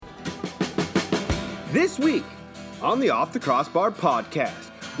This week on the Off the Crossbar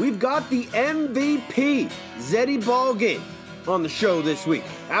podcast, we've got the MVP, Zeddy Ballgame, on the show this week.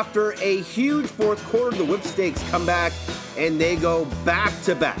 After a huge fourth quarter, the Whipsnakes come back and they go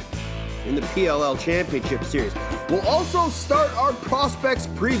back-to-back in the PLL Championship Series. We'll also start our prospects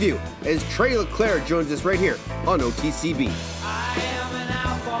preview as Trey LeClaire joins us right here on OTCB. I am an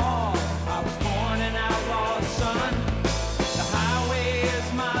outlaw. I was born an outlaw's son. The highway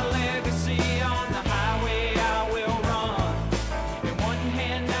is my legacy. On the highway I will run. In one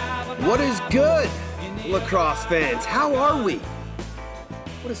hand I have a What is good, lacrosse fans? How are we?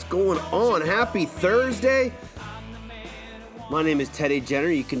 What is going on? Happy Thursday. My name is Teddy Jenner.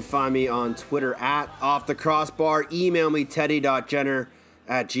 You can find me on Twitter at Off the Crossbar. Email me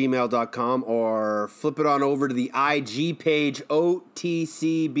teddy.jenner@gmail.com or flip it on over to the IG page,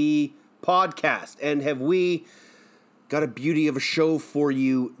 OTCB Podcast. And have we got a beauty of a show for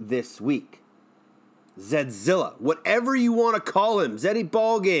you this week? Zedzilla, whatever you want to call him, Zeddy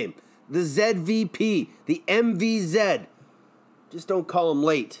Ballgame, the ZVP, the MVZ. Just don't call him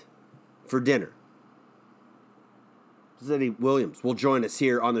late for dinner. Zeddy Williams will join us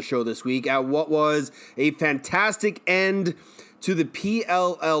here on the show this week at what was a fantastic end to the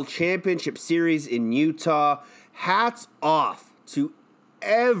PLL Championship Series in Utah. Hats off to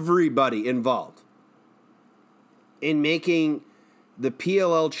everybody involved in making the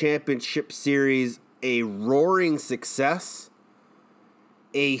PLL Championship Series a roaring success,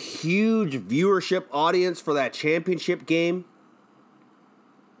 a huge viewership audience for that championship game.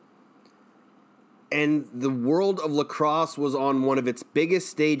 And the world of lacrosse was on one of its biggest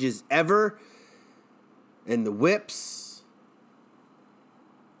stages ever. And the Whips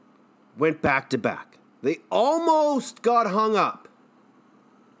went back to back. They almost got hung up.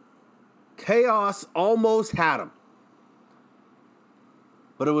 Chaos almost had them.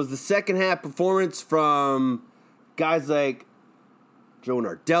 But it was the second half performance from guys like Joe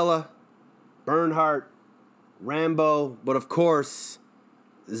Nardella, Bernhardt, Rambo, but of course,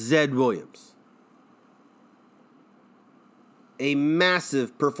 Zed Williams. A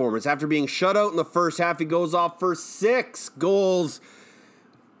massive performance. After being shut out in the first half, he goes off for 6 goals,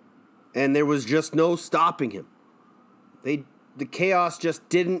 and there was just no stopping him. The Chaos just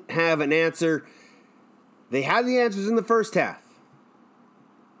didn't have an answer. They had the answers in the first half,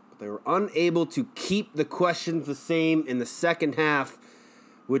 but they were unable to keep the questions the same in the second half,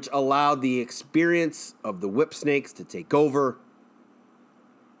 which allowed the experience of the Whipsnakes to take over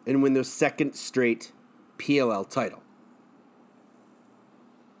and win their second straight PLL title.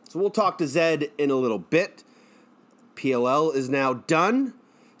 So we'll talk to Zed in a little bit. PLL is now done.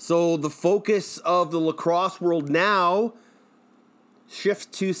 So the focus of the lacrosse world now shifts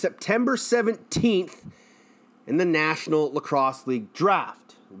to September 17th in the National Lacrosse League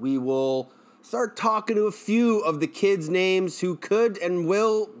Draft. We will start talking to a few of the kids' names who could and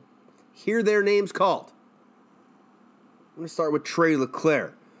will hear their names called. I'm going to start with Trey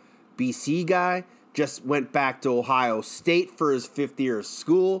LeClaire. BC guy. Just went back to Ohio State for his 5th year of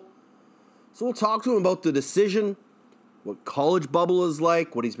school. So we'll talk to him about the decision, what college bubble is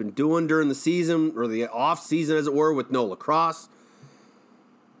like, what he's been doing during the season, or the off season as it were, with no lacrosse.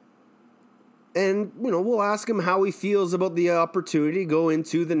 And, we'll ask him how he feels about the opportunity to go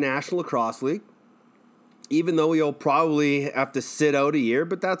into the National Lacrosse League, even though he'll probably have to sit out a year,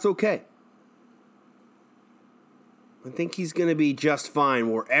 but that's okay. I think he's going to be just fine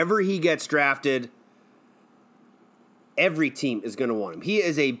wherever he gets drafted. Every team is going to want him. He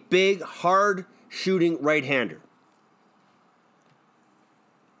is a big, hard-shooting right-hander.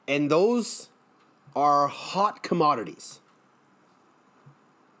 And those are hot commodities.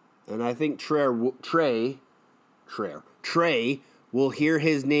 And I think Trey will hear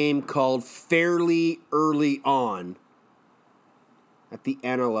his name called fairly early on at the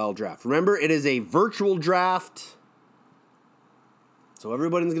NLL draft. Remember, it is a virtual draft, so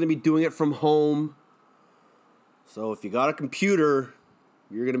everybody's going to be doing it from home. So if you got a computer,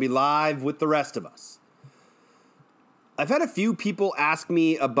 you're going to be live with the rest of us. I've had a few people ask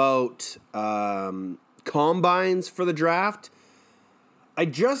me about combines for the draft. I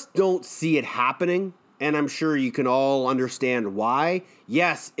just don't see it happening, and I'm sure you can all understand why.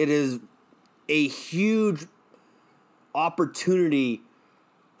 Yes, it is a huge opportunity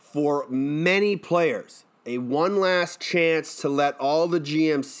for many players. A one last chance to let all the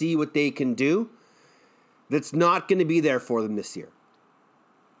GMs see what they can do. That's not going to be there for them this year.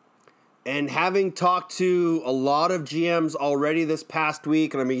 And having talked to a lot of GMs already this past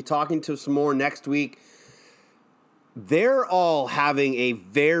week, and I'm going to be talking to some more next week, they're all having a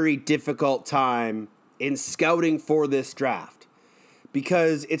very difficult time in scouting for this draft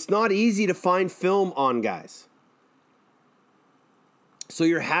because it's not easy to find film on guys. So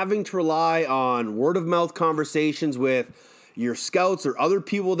you're having to rely on word-of-mouth conversations with your scouts or other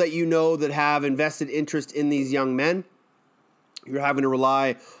people that you know that have invested interest in these young men. You're having to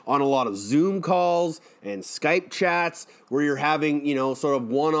rely on a lot of Zoom calls and Skype chats where you're having, sort of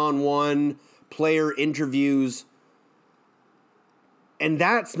one-on-one player interviews. And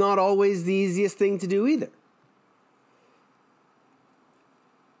that's not always the easiest thing to do either.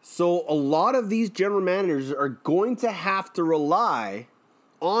 So a lot of these general managers are going to have to rely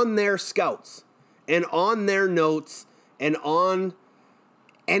on their scouts and on their notes and on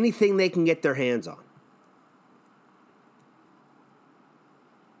anything they can get their hands on.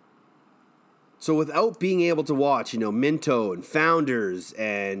 So without being able to watch, Minto and Founders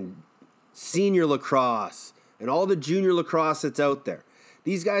and senior lacrosse and all the junior lacrosse that's out there,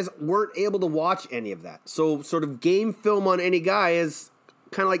 these guys weren't able to watch any of that. So sort of game film on any guy is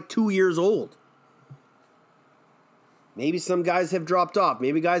kind of like 2 years old. Maybe some guys have dropped off.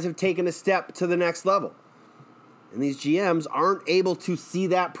 Maybe guys have taken a step to the next level. And these GMs aren't able to see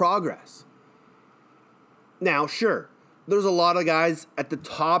that progress. Now, sure, there's a lot of guys at the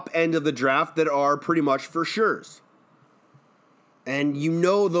top end of the draft that are pretty much for sures. And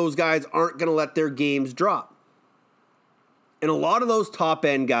those guys aren't going to let their games drop. And a lot of those top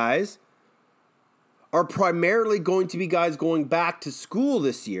end guys are primarily going to be guys going back to school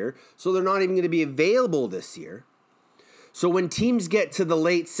this year, so they're not even going to be available this year. So when teams get to the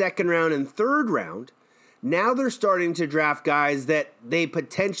late second round and third round, now they're starting to draft guys that they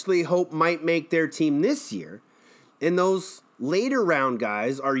potentially hope might make their team this year. And those later round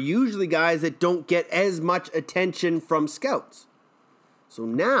guys are usually guys that don't get as much attention from scouts. So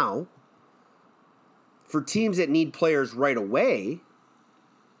now, for teams that need players right away,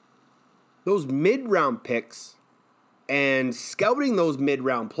 those mid-round picks and scouting those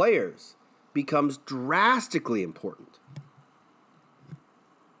mid-round players becomes drastically important.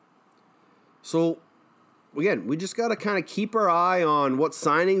 So, again, we just got to kind of keep our eye on what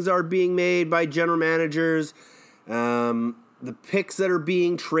signings are being made by general managers, the picks that are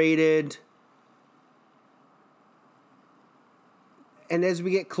being traded. And as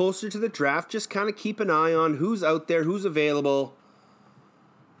we get closer to the draft, just kind of keep an eye on who's out there, who's available,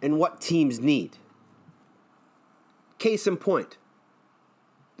 and what teams need. Case in point,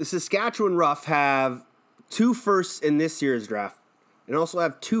 the Saskatchewan Ruff have 2 firsts in this year's draft and also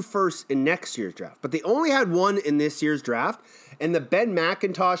have 2 firsts in next year's draft. But they only had 1 in this year's draft, and the Ben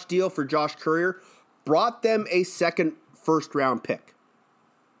McIntosh deal for Josh Courier brought them a second first-round pick.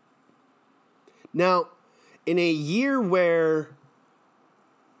 Now, in a year where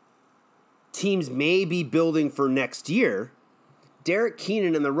teams may be building for next year, Derek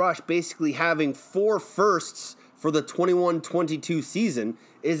Keenan and the Rush basically having 4 firsts for the 21-22 season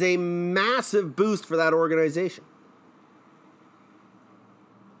is a massive boost for that organization.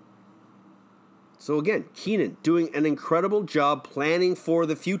 So again, Keenan doing an incredible job planning for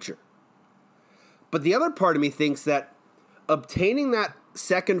the future. But the other part of me thinks that obtaining that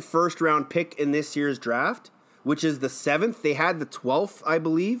second first-round pick in this year's draft, which is the 7th, they had the 12th, I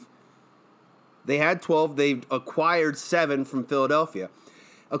believe. They had 12. They acquired 7 from Philadelphia.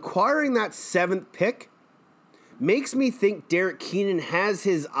 Acquiring that 7th pick makes me think Derek Keenan has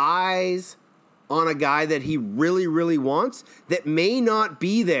his eyes on a guy that he really, really wants that may not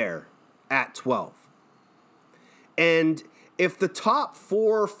be there at 12. And if the top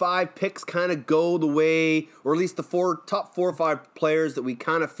 4 or 5 picks kind of go the way, or at least the top 4 or 5 players that we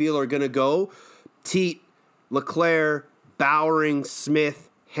kind of feel are going to go, Teat, LeClaire, Bowering, Smith,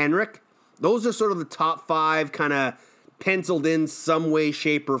 Henrik, those are sort of the top 5 kind of penciled in some way,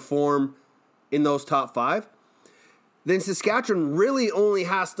 shape, or form in those top 5. Then Saskatchewan really only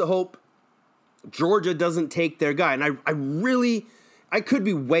has to hope Georgia doesn't take their guy. And I could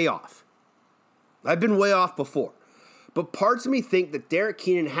be way off. I've been way off before. But parts of me think that Derek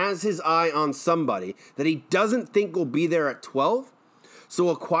Keenan has his eye on somebody that he doesn't think will be there at 12. So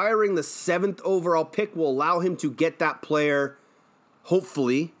acquiring the 7th overall pick will allow him to get that player,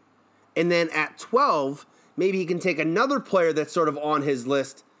 hopefully. And then at 12, maybe he can take another player that's sort of on his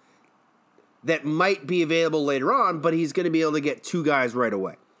list that might be available later on, but he's going to be able to get 2 guys right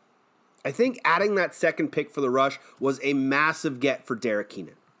away. I think adding that second pick for the Rush was a massive get for Derek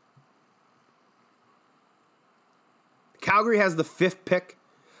Keenan. Calgary has the 5th pick.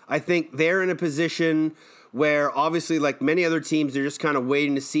 I think they're in a position where obviously, like many other teams, they're just kind of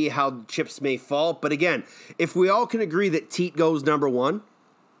waiting to see how the chips may fall. But again, if we all can agree that Teat goes number 1,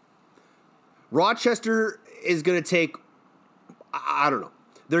 Rochester is going to take, I don't know,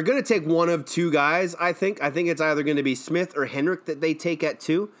 They're going to take one of two guys, I think. I think it's either going to be Smith or Henrik that they take at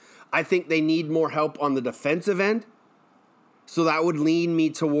 2. I think they need more help on the defensive end. So that would lean me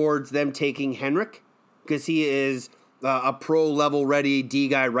towards them taking Henrik because he is a pro-level ready D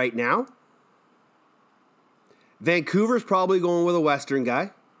guy right now. Vancouver's probably going with a Western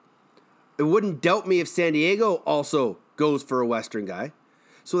guy. It wouldn't doubt me if San Diego also goes for a Western guy.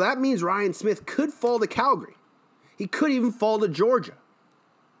 So that means Ryan Smith could fall to Calgary. He could even fall to Georgia.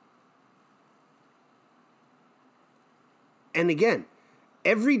 And again,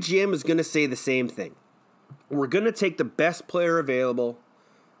 every GM is going to say the same thing. We're going to take the best player available,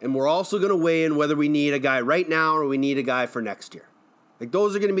 and we're also going to weigh in whether we need a guy right now or we need a guy for next year. Like,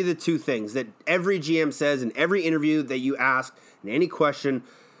 those are going to be the two things that every GM says in every interview that you ask, in any question,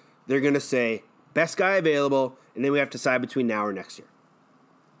 they're going to say, best guy available, and then we have to decide between now or next year.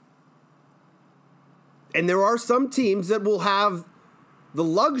 And there are some teams that will have the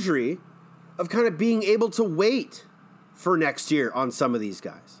luxury of kind of being able to wait for next year on some of these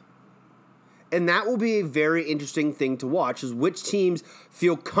guys. And that will be a very interesting thing to watch, is which teams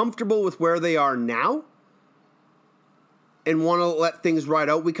feel comfortable with where they are now and want to let things ride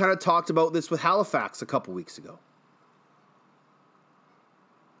out. We kind of talked about this with Halifax a couple weeks ago.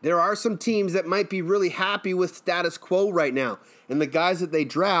 There are some teams that might be really happy with status quo right now, and the guys that they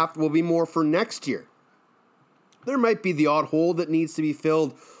draft will be more for next year. There might be the odd hole that needs to be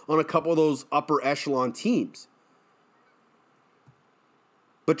filled on a couple of those upper echelon teams.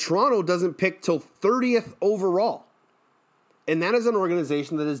 But Toronto doesn't pick till 30th overall. And that is an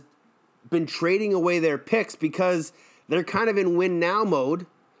organization that has been trading away their picks because they're kind of in win now mode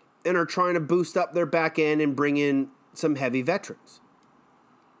and are trying to boost up their back end and bring in some heavy veterans.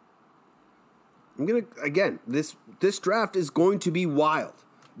 This draft is going to be wild.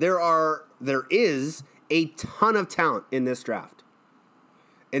 There is a ton of talent in this draft.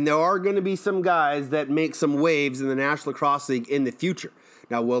 And there are going to be some guys that make some waves in the National Lacrosse League in the future.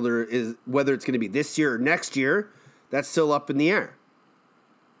 Now, whether it's going to be this year or next year, that's still up in the air.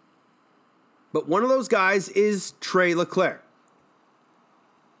 But one of those guys is Trey Leclerc.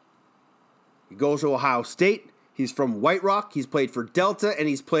 He goes to Ohio State. He's from White Rock. He's played for Delta, and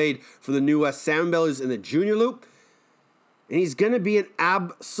he's played for the New West Salmonbellies in the junior loop. And he's going to be an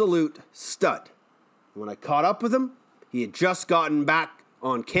absolute stud. When I caught up with him, he had just gotten back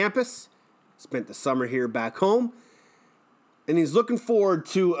on campus, spent the summer here back home, and he's looking forward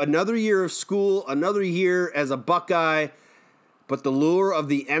to another year of school, another year as a Buckeye, but the lure of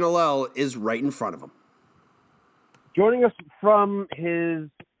the NLL is right in front of him. Joining us from his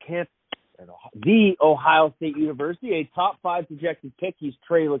campus at the Ohio State University, a top 5 projected pick, he's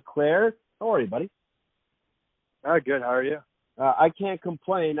Trey Leclerc. How are you, buddy? Good. How are you? I can't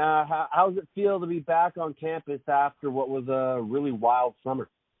complain. How does it feel to be back on campus after what was a really wild summer?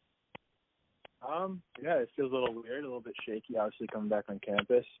 Yeah, it feels a little weird, a little bit shaky, obviously, coming back on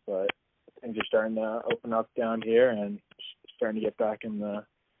campus, but things are starting to open up down here and starting to get back in the,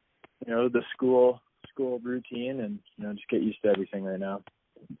 the school routine and, just get used to everything right now.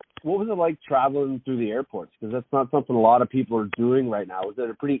 What was it like traveling through the airports? Because that's not something a lot of people are doing right now. Was it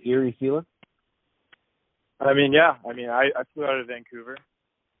a pretty eerie feeling? I flew out of Vancouver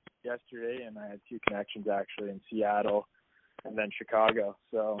yesterday, and I had 2 connections actually in Seattle and then Chicago.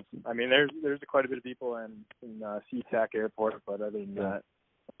 So, there's quite a bit of people in SeaTac Airport, but other than that,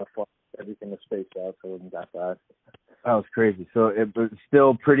 everything was spaced out, so it wasn't that bad. That was crazy. So it was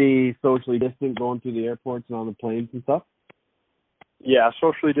still pretty socially distant going through the airports and on the planes and stuff? Yeah,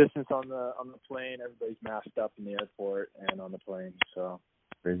 socially distanced on the plane. Everybody's masked up in the airport and on the plane. So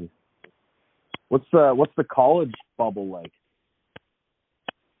crazy. What's the college bubble like?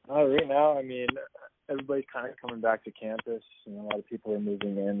 Right now, everybody's kind of coming back to campus. A lot of people are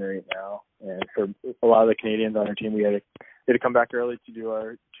moving in right now, and for a lot of the Canadians on our team, we had to come back early to do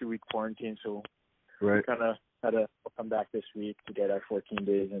our 2-week quarantine. So we kind of had to come back this week to get our 14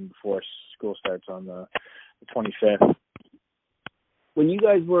 days in before school starts on the 25th. When you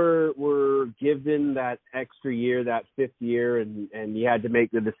guys were given that extra year, that 5th year, and you had to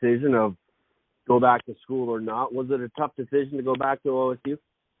make the decision of go back to school or not, was it a tough decision to go back to OSU?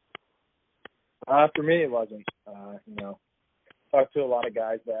 For me, it wasn't. Talked to a lot of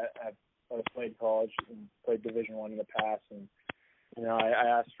guys that have played college and played Division I in the past, and I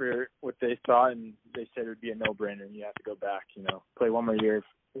asked for what they thought, and they said it would be a no-brainer. You have to go back. Play one more year of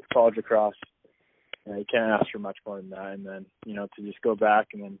college lacrosse. You can't ask for much more than that, and then to just go back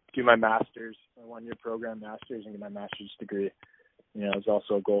and then do my master's, my 1-year program master's, and get my master's degree. It's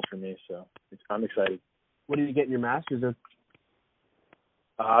also a goal for me, so I'm excited. What did you get in your master's in?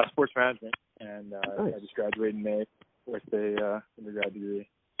 Sports management, and nice. I just graduated in May with a undergrad degree.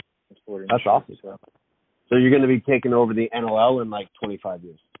 the sport That's industry. awesome. So you're going to be taking over the NLL in like 25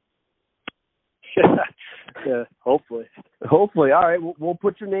 years. Yeah, hopefully. Hopefully. All right. We'll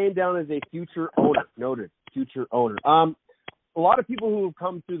put your name down as a future owner. Noted. Future owner. A lot of people who have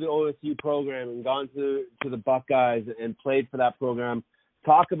come through the OSU program and gone to the Buckeyes and played for that program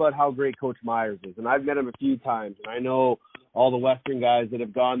talk about how great Coach Myers is. And I've met him a few times, and I know all the Western guys that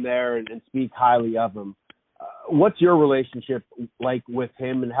have gone there and speak highly of him. What's your relationship like with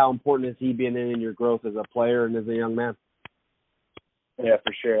him, and how important has he been in your growth as a player and as a young man? Yeah,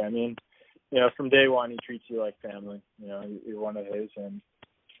 for sure. I mean, from day one, he treats you like family. You're one of his, and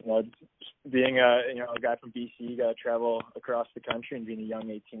being a guy from BC, you got to travel across the country, and being a young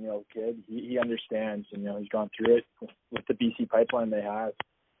 18-year-old kid, he understands. And he's gone through it with the BC pipeline they have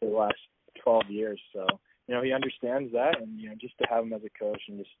for the last 12 years. So he understands that, and just to have him as a coach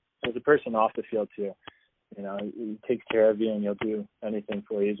and just as a person off the field too. He takes care of you, and he'll do anything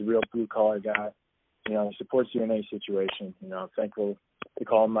for you. He's a real blue-collar guy. He supports you in any situation. I'm thankful to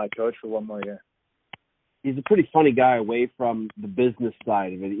call him my coach for one more year. He's a pretty funny guy away from the business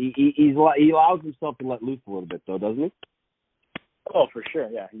side of it. He allows himself to let loose a little bit, though, doesn't he? Oh, for sure,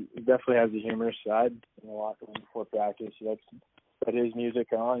 yeah. He definitely has the humorous side in the locker room before practice. He likes to put his music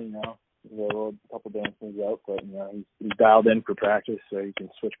on, a couple dances out, but, he's dialed in for practice, so he can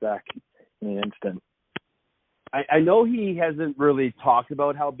switch back in an instant. I know he hasn't really talked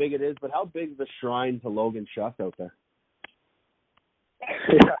about how big it is, but how big is the shrine to Logan Schuck out there?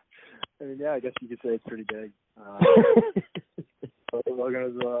 Yeah. I guess you could say it's pretty big. Logan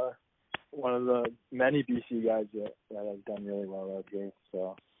is one of the many BC guys that have done really well out here.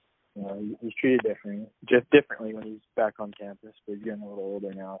 So, he's treated differently when he's back on campus, but he's getting a little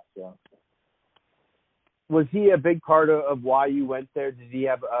older now. So, was he a big part of why you went there? Did he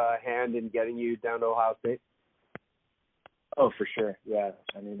have a hand in getting you down to Ohio State? Oh, for sure. Yeah.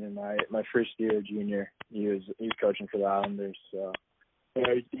 In my first year, junior, he was coaching for the Islanders. So,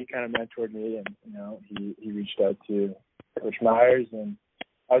 he kind of mentored me, and he reached out to Coach Myers, and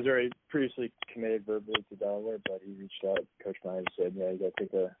I was already previously committed verbally to Delaware, but he reached out. Coach Myers said, "Yeah, you got to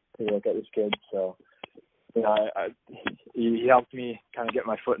take a look at this kid." So, he helped me kind of get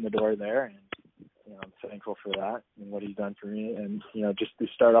my foot in the door there, and I'm thankful for that and what he's done for me, and just to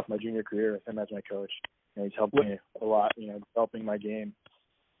start off my junior career with him as my coach. He's helped me a lot, developing my game.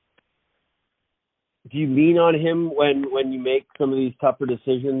 Do you lean on him when you make some of these tougher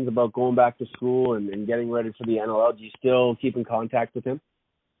decisions about going back to school and getting ready for the NLL? Do you still keep in contact with him?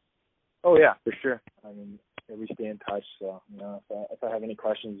 Oh, yeah, for sure. We stay in touch. So, if I have any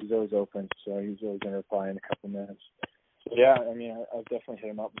questions, he's always open. So he's always going to reply in a couple minutes. So, yeah, I've definitely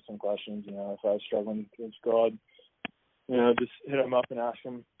hit him up with some questions. If I was struggling with school, I'd, just hit him up and ask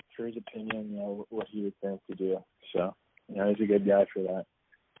him for his opinion, what he would think to do. So, he's a good guy for that.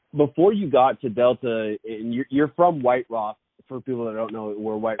 Before you got to Delta, and you're from White Rock. For people that don't know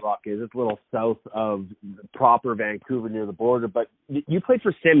where White Rock is, it's a little south of proper Vancouver near the border. But you played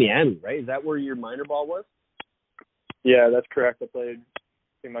for Semiahmoo, right? Is that where your minor ball was? Yeah, that's correct. I played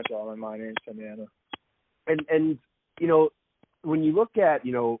pretty much all my minor in Semiahmoo. And when you look at,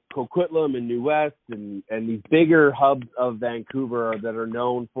 Coquitlam and New West and these bigger hubs of Vancouver that are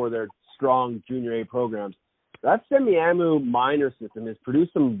known for their strong junior A programs, that Semiahmoo minor system has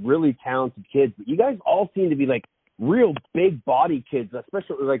produced some really talented kids. But you guys all seem to be like real big body kids,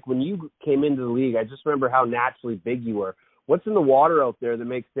 especially like when you came into the league. I just remember how naturally big you were. What's in the water out there that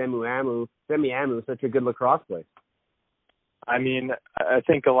makes Semiahmoo such a good lacrosse place? I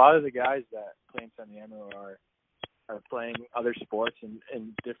think a lot of the guys that play in Semiahmoo are playing other sports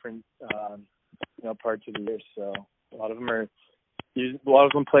in different parts of the year. So a lot of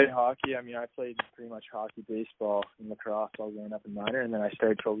them played hockey. I played pretty much hockey, baseball, and lacrosse all growing up in minor, and then I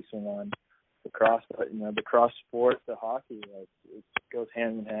started focusing on lacrosse. But the cross sport, the hockey, it goes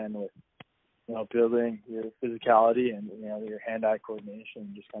hand in hand with building your physicality and your hand-eye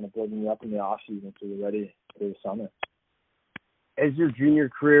coordination, just kind of building you up in the off season so you're ready for the summer. As your junior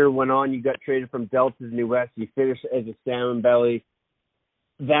career went on, you got traded from Delta to New West. You finished as a Salmon Belly.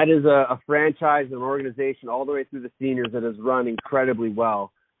 That is a franchise, an organization all the way through the seniors that has run incredibly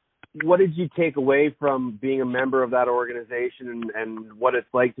well. What did you take away from being a member of that organization and what it's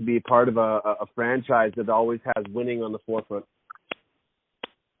like to be a part of a franchise that always has winning on the forefront?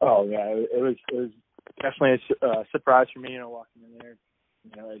 Oh, yeah, it was definitely a surprise for me, walking in there.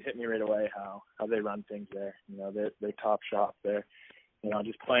 It hit me right away how they run things there. They're top shop there.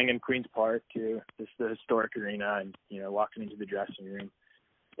 Just playing in Queen's Park to just the historic arena and, walking into the dressing room.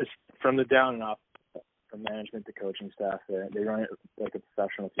 It's from the down and up, from management to coaching staff there. They run it like a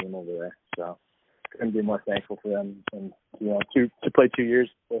professional team over there. So, couldn't be more thankful for them. And to play 2 years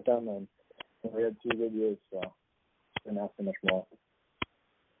with them, and we had 2 good years, so couldn't ask for much more.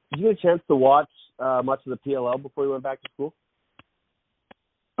 Did you get a chance to watch much of the PLL before you went back to school?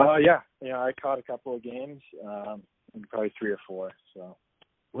 Yeah. I caught a couple of games, probably 3 or 4. So,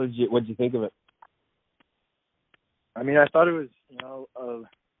 What did you think of it? I mean, I thought it was a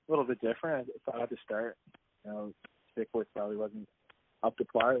little bit different. I thought at the start, Stickworth probably wasn't up to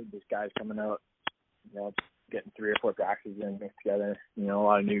par. This guy's coming out, getting 3 or 4 practices in mixed together. A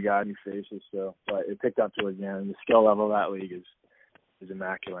lot of new guys, new faces. So, but it picked up towards the end. The skill level of that league is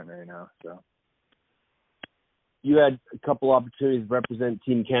immaculate right now. So. You had a couple opportunities to represent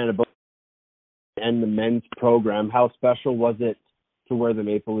Team Canada both and the men's program. How special was it to wear the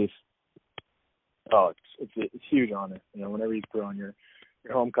maple leaf? Oh, it's a huge honor. Whenever you throw on your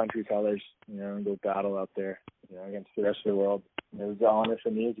home country colors, and go battle out there, against the rest of the world. It was an honor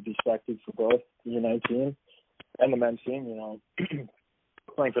for me to be selected for both the U19 and the men's team.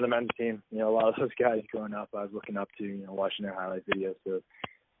 Playing for the men's team, a lot of those guys growing up, I was looking up to, watching their highlight videos. So it's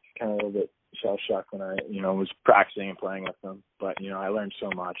kind of a little bit shell-shocked when I, was practicing and playing with them. But, I learned so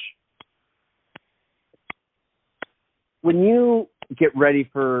much. When you get ready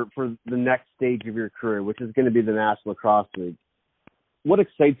for the next stage of your career, which is going to be the National Lacrosse League, what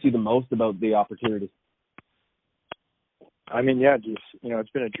excites you the most about the opportunity? I mean, yeah, just, it's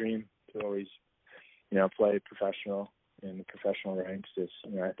been a dream to always, play professional in the professional ranks. Just,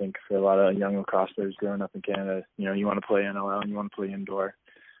 I think for a lot of young lacrosse players growing up in Canada, you want to play NLL and you want to play indoor.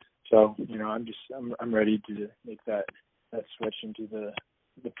 So, I'm ready to make that switch into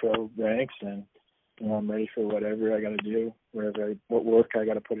the pro ranks, and, I'm ready for whatever I got to do, what work I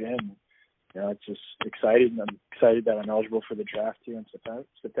got to put in. It's just exciting. I'm excited that I'm eligible for the draft here in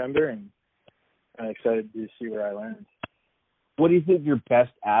September, and I'm excited to see where I land. What do you think your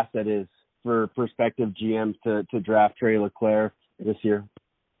best asset is for prospective GMs to draft Trey Leclaire this year?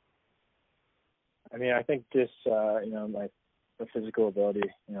 I mean, I think just, my physical ability.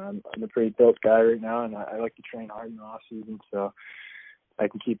 I'm a pretty built guy right now, and I like to train hard in the off season, so I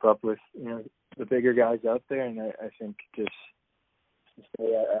can keep up with, the bigger guys out there, and I think just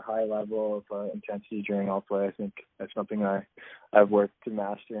stay at a high level of intensity during all play. I think that's something I've worked to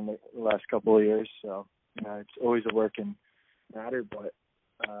master in the last couple of years. So, it's always a working matter, but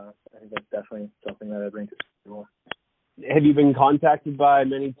I think that's definitely something that I bring to the table. Have you been contacted by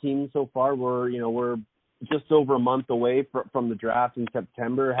many teams so far? We're just over a month away from the draft in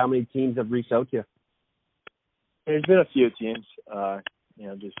September. How many teams have reached out to you? There's been a few teams,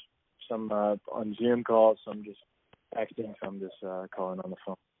 just some on Zoom calls, some just texting, some just calling on the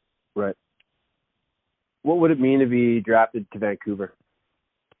phone. Right. What would it mean to be drafted to Vancouver?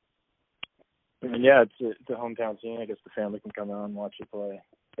 And yeah, it's a hometown team. I guess the family can come out and watch it play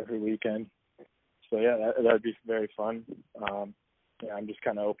every weekend. So yeah, that would be very fun. I'm just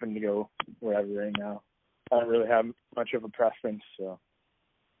kind of open to go wherever right now. I don't really have much of a preference. So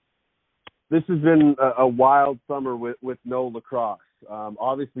this has been a wild summer with no lacrosse.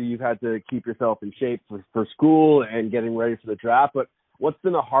 Obviously, you've had to keep yourself in shape for school and getting ready for the draft. But what's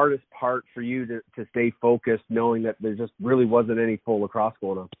been the hardest part for you to stay focused, knowing that there just really wasn't any full lacrosse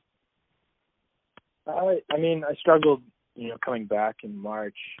going on? I mean, I struggled, coming back in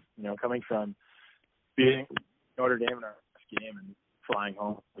March, coming from beating Notre Dame in our first game and flying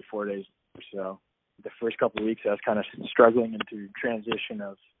home for 4 days or so. The first couple of weeks, I was kind of struggling into transition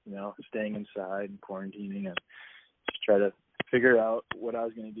of, staying inside and quarantining and just try to figure out what I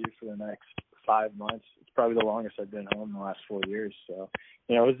was going to do for the next 5 months. It's probably the longest I've been home in the last 4 years. So,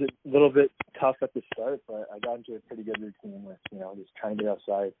 it was a little bit tough at the start, but I got into a pretty good routine with, just trying to get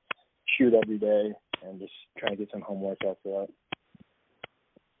outside, shoot every day, and just trying to get some homework after that.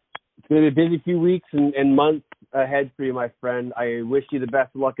 It's been a busy few weeks and months ahead for you, my friend. I wish you the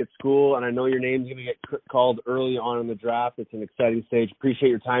best of luck at school, and I know your name's going to get called early on in the draft. It's an exciting stage. Appreciate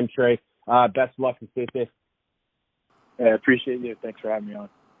your time, Trey. Best of luck and stay safe. Yeah, I appreciate you. Thanks for having me on.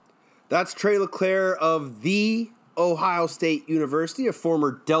 That's Trey Leclaire of the Ohio State University, a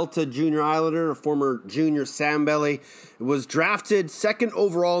former Delta Junior Islander, a former Junior Sandbelly. Was drafted second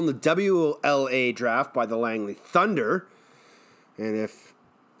overall in the WLA draft by the Langley Thunder. And if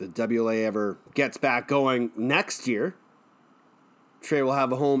the WLA ever gets back going next year, Trey will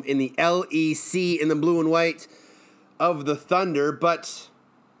have a home in the LEC in the blue and white of the Thunder. But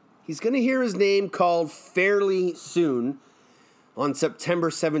he's going to hear his name called fairly soon on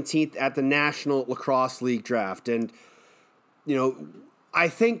September 17th at the National Lacrosse League draft. And, I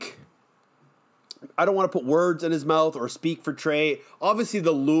think, I don't want to put words in his mouth or speak for Trey. Obviously,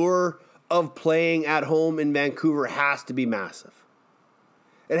 the lure of playing at home in Vancouver has to be massive.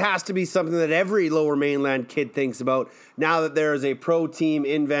 It has to be something that every Lower Mainland kid thinks about now that there is a pro team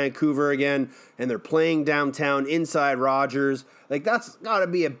in Vancouver again and they're playing downtown inside Rogers. Like, that's got to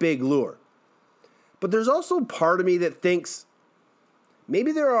be a big lure. But there's also part of me that thinks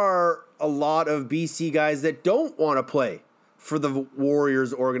maybe there are a lot of BC guys that don't want to play for the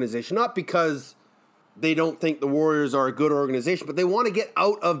Warriors organization. Not because they don't think the Warriors are a good organization, but they want to get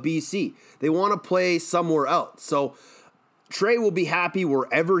out of BC. They want to play somewhere else. So Trey will be happy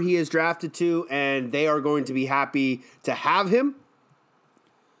wherever he is drafted to, and they are going to be happy to have him.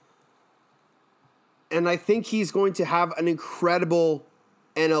 And I think he's going to have an incredible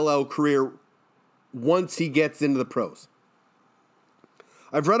NLL career once he gets into the pros.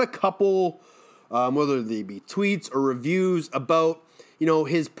 I've read a couple, whether they be tweets or reviews about,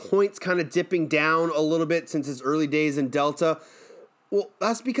 his points kind of dipping down a little bit since his early days in Delta. Well,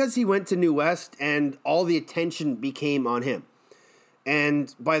 that's because he went to New West and all the attention became on him.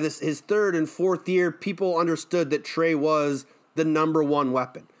 And by his third and fourth year, people understood that Trey was the number one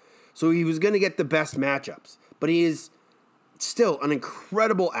weapon. So he was going to get the best matchups. But he is still an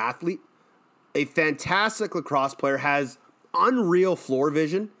incredible athlete, a fantastic lacrosse player, has unreal floor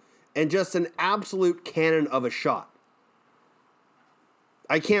vision, and just an absolute cannon of a shot.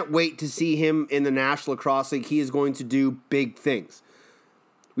 I can't wait to see him in the National Lacrosse League. He is going to do big things.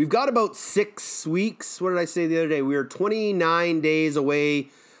 We've got about 6 weeks. What did I say the other day? We are 29 days away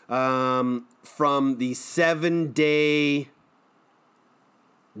from the 7-day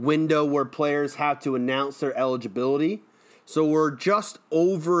window where players have to announce their eligibility. So we're just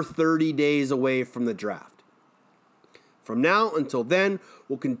over 30 days away from the draft. From now until then,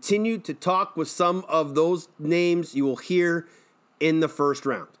 we'll continue to talk with some of those names you will hear in the first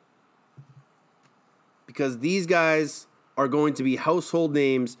round. Because these guys are going to be household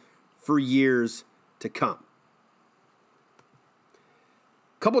names for years to come.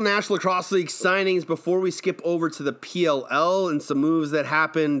 Couple National Lacrosse League signings before we skip over to the PLL and some moves that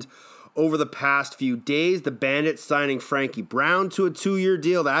happened over the past few days. The Bandits signing Frankie Brown to a 2-year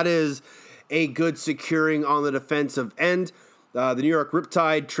deal. That is a good securing on the defensive end. The New York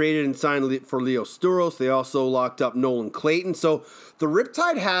Riptide traded and signed for Leo Stouros. They also locked up Nolan Clayton. So the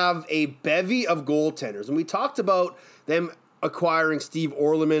Riptide have a bevy of goaltenders. And we talked about them acquiring Steve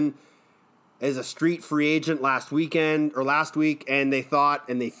Orleman as a street free agent last week, and they thought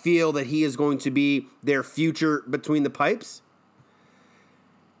and they feel that he is going to be their future between the pipes.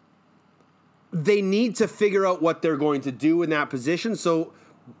 They need to figure out what they're going to do in that position. So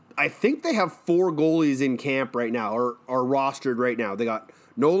I think they have 4 goalies in camp right now, or are rostered right now. They got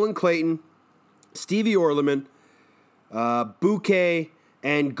Nolan Clayton, Stevie Orleman, Bouquet,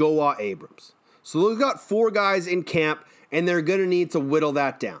 and Goa Abrams. So they've got 4 guys in camp, and they're going to need to whittle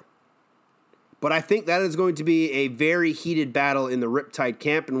that down. But I think that is going to be a very heated battle in the Riptide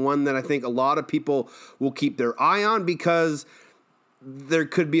camp, and one that I think a lot of people will keep their eye on, because there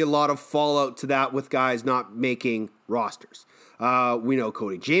could be a lot of fallout to that with guys not making rosters. We know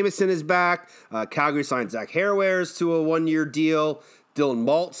Cody Jamieson is back. Calgary signed Zach Harwares to a 1-year deal. Dylan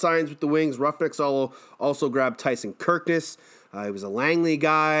Malt signs with the Wings. Roughnecks also grabbed Tyson Kirkness. He was a Langley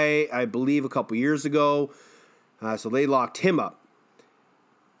guy, I believe, a couple years ago. So they locked him up.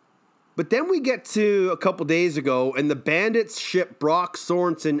 But then we get to a couple days ago, and the Bandits ship Brock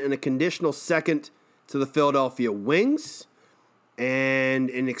Sorensen in a conditional second to the Philadelphia Wings. And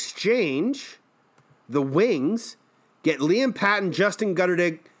in exchange, the Wings get Liam Patton, Justin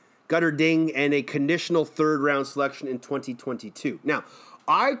Gutterding, and a conditional third-round selection in 2022. Now,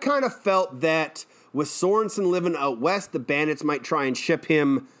 I kind of felt that with Sorensen living out west, the Bandits might try and ship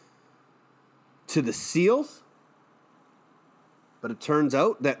him to the Seals. But it turns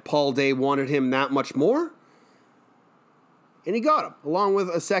out that Paul Day wanted him that much more. And he got him, along with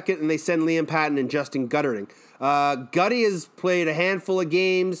a second, and they send Liam Patton and Justin Gutterding. Gutty has played a handful of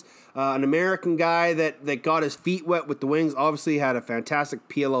games. An American guy that got his feet wet with the Wings. Obviously had a fantastic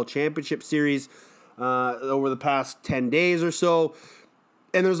PLL championship series over the past 10 days or so.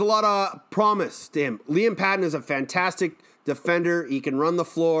 And there's a lot of promise to him. Liam Patton is a fantastic defender. He can run the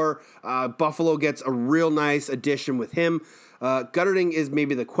floor. Buffalo gets a real nice addition with him. Gutterding is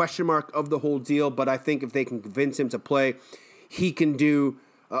maybe the question mark of the whole deal, but I think if they can convince him to play, he can do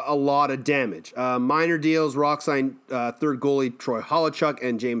a lot of damage. Minor deals, Rock signed third goalie Troy Holochuk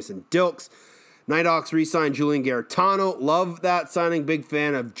and Jameson Dilks. Nighthawks re-signed Julian Garetano. Love that signing. Big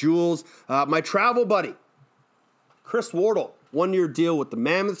fan of Jules. My travel buddy, Chris Wardle, 1-year deal with the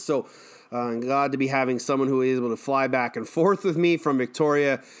Mammoths. So I'm glad to be having someone who is able to fly back and forth with me from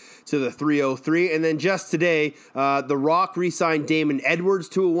Victoria to the 303. And then just today, the Rock re-signed Damon Edwards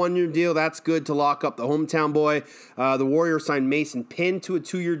to a 1-year deal. That's good to lock up the hometown boy. The Warriors signed Mason Pinn to a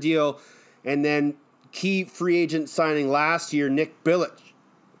 2-year deal. And then key free agent signing last year, Nick Billich,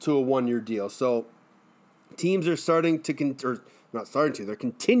 to a 1-year deal. So teams are they're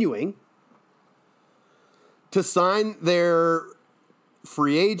continuing to sign their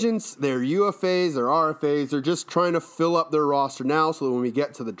free agents, their UFAs, their RFAs. They're just trying to fill up their roster now so that when we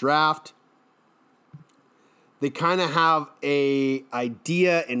get to the draft, they kind of have a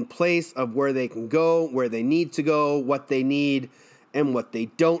idea in place of where they can go, where they need to go, what they need, and what they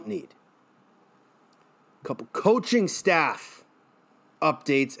don't need. A couple coaching staff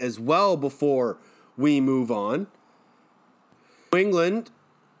updates as well before we move on. New England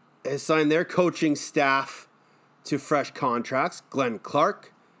has signed their coaching staff to fresh contracts. Glenn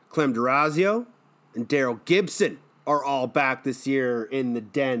Clark, Clem Durazio, and Daryl Gibson are all back this year in the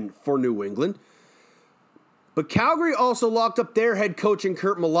den for New England. But Calgary also locked up their head coach in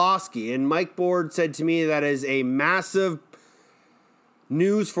Kurt Malosky, and Mike Board said to me that is a massive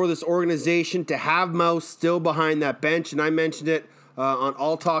news for this organization to have Mouse still behind that bench, and I mentioned it on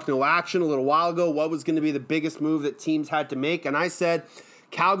All Talk No Action a little while ago, what was going to be the biggest move that teams had to make, and I said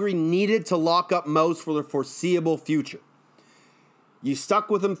Calgary needed to lock up Mouse for the foreseeable future. You stuck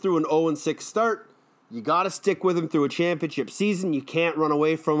with him through an 0-6 start. You got to stick with him through a championship season. You can't run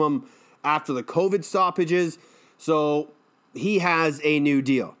away from him after the COVID stoppages. So he has a new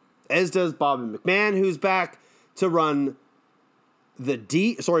deal, as does Bobby McMahon, who's back to run the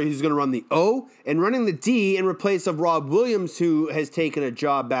D. Sorry, who's going to run the O, and running the D in replace of Rob Williams, who has taken a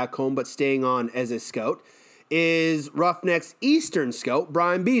job back home but staying on as a scout, is Roughnecks Eastern scout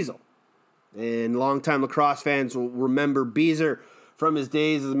Brian Beazle. And longtime lacrosse fans will remember Beezer from his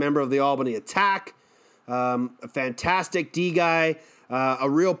days as a member of the Albany Attack. A fantastic D guy, a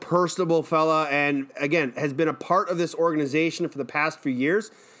real personable fella, and again, has been a part of this organization for the past few years.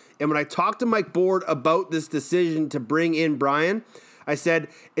 And when I talked to Mike Board about this decision to bring in Brian, I said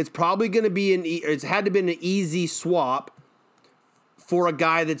it's probably going to be it's had to be an easy swap for a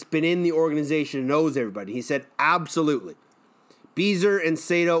guy that's been in the organization and knows everybody. He said, absolutely. Beezer and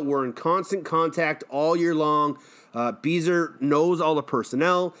Sato were in constant contact all year long. Beezer knows all the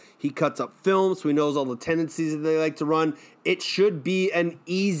personnel. He cuts up film, so he knows all the tendencies that they like to run. It should be an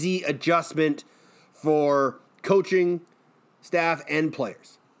easy adjustment for coaching staff and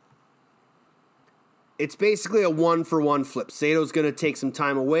players. It's basically a one-for-one flip. Sato's going to take some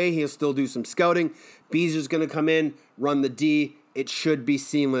time away. He'll still do some scouting. Beezer's going to come in, run the D. It should be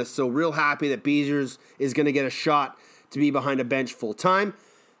seamless. So real happy that Beezer's is going to get a shot to be behind a bench full time.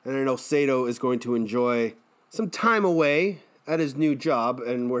 And I know Sato is going to enjoy some time away at his new job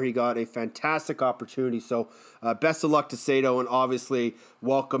and where he got a fantastic opportunity. So best of luck to Sato, and obviously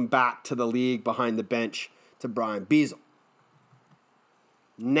welcome back to the league behind the bench to Brian Beazle.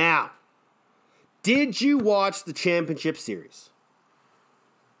 Now, did you watch the championship series?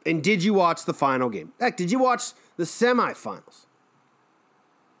 And did you watch the final game? Heck, did you watch the semifinals?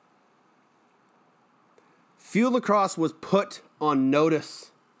 Field lacrosse was put on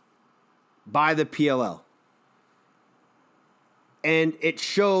notice by the PLL. And it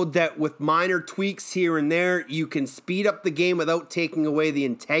showed that with minor tweaks here and there, you can speed up the game without taking away the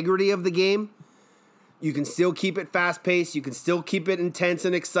integrity of the game. You can still keep it fast-paced. You can still keep it intense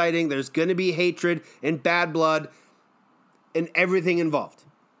and exciting. There's going to be hatred and bad blood and everything involved.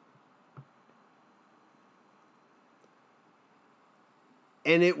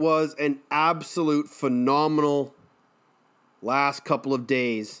 And it was an absolute phenomenal last couple of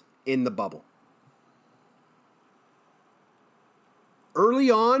days in the bubble. Early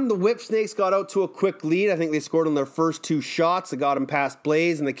on, the Whip Snakes got out to a quick lead. I think they scored on their first 2 shots. They got them past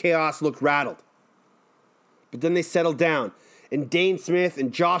Blaze, and the Chaos looked rattled. But then they settled down, and Dane Smith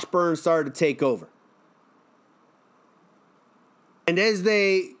and Josh Burns started to take over. And as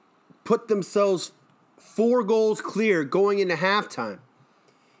they put themselves 4 goals clear going into halftime,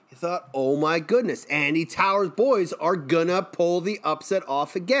 you thought, oh my goodness, Andy Towers' boys are gonna pull the upset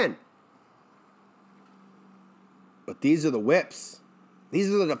off again. But these are the Whips. These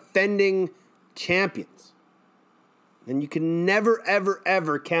are the defending champions. And you can never, ever,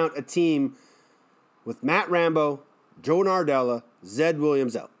 ever count a team with Matt Rambo, Joe Nardella, Zed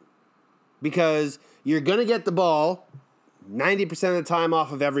Williams out. Because you're going to get the ball 90% of the time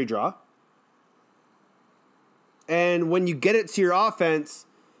off of every draw. And when you get it to your offense,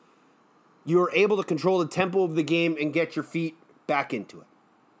 you're able to control the tempo of the game and get your feet back into it.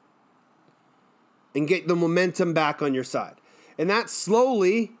 And get the momentum back on your side. And that's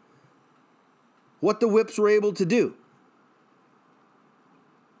slowly what the Whips were able to do.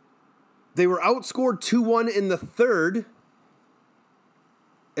 They were outscored 2-1 in the third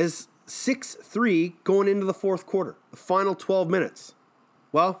as 6-3 going into the fourth quarter, the final 12 minutes.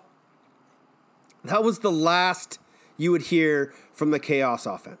 Well, that was the last you would hear from the Chaos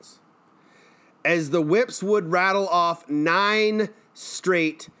offense, as the Whips would rattle off 9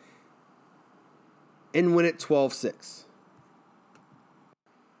 straight and win it 12-6.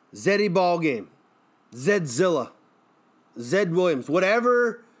 Zeddy ball game, Zedzilla, Zed Williams,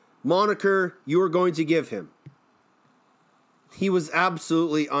 whatever moniker you were going to give him. He was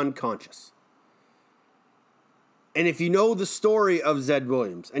absolutely unconscious. And if you know the story of Zed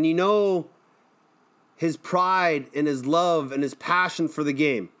Williams, and you know his pride and his love and his passion for the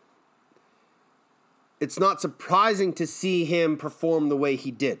game, it's not surprising to see him perform the way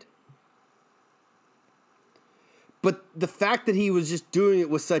he did. But the fact that he was just doing it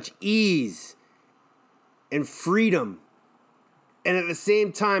with such ease and freedom, and at the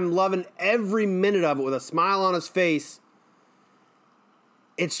same time loving every minute of it with a smile on his face,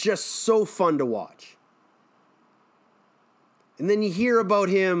 it's just so fun to watch. And then you hear about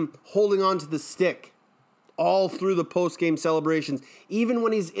him holding on to the stick all through the post-game celebrations, even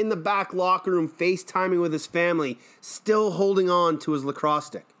when he's in the back locker room FaceTiming with his family, still holding on to his lacrosse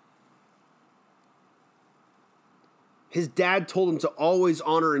stick. His dad told him to always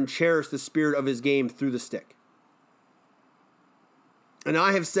honor and cherish the spirit of his game through the stick. And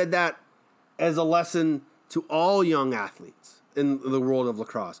I have said that as a lesson to all young athletes in the world of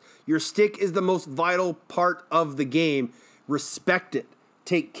lacrosse. Your stick is the most vital part of the game. Respect it.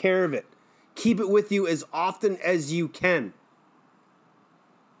 Take care of it. Keep it with you as often as you can.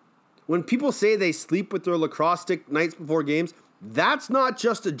 When people say they sleep with their lacrosse stick nights before games, that's not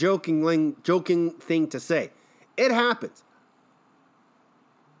just a joking thing to say. It happens.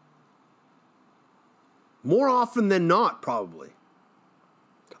 More often than not, probably.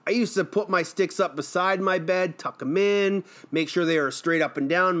 I used to put my sticks up beside my bed, tuck them in, make sure they are straight up and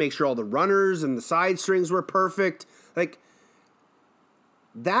down, make sure all the runners and the side strings were perfect. Like,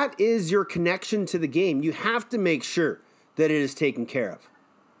 that is your connection to the game. You have to make sure that it is taken care of.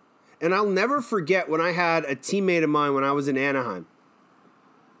 And I'll never forget when I had a teammate of mine when I was in Anaheim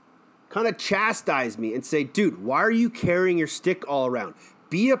kind of chastise me and say, dude, why are you carrying your stick all around?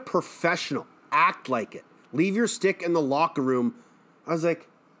 Be a professional. Act like it. Leave your stick in the locker room. I was like,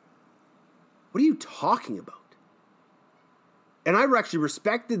 what are you talking about? And I actually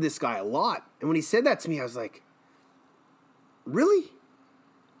respected this guy a lot. And when he said that to me, I was like, really?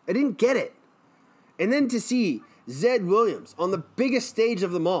 I didn't get it. And then to see Zed Williams on the biggest stage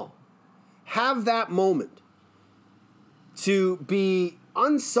of them all have that moment to be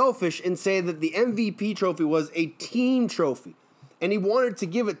unselfish and say that the MVP trophy was a team trophy. And he wanted to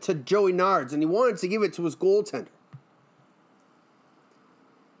give it to Joey Nards, and he wanted to give it to his goaltender.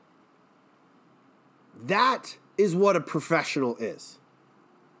 That is what a professional is.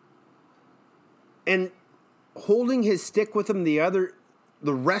 And holding his stick with him the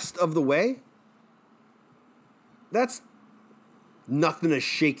rest of the way, that's nothing to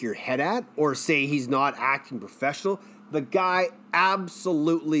shake your head at or say he's not acting professional. The guy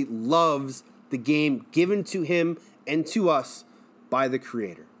absolutely loves the game given to him and to us by the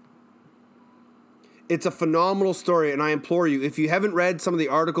Creator. It's a phenomenal story, and I implore you, if you haven't read some of the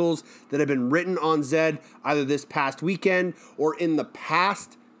articles that have been written on Zed, either this past weekend or in the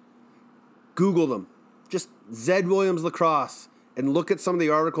past, Google them. Just Zed Williams Lacrosse, and look at some of the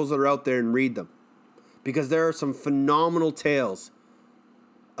articles that are out there and read them. Because there are some phenomenal tales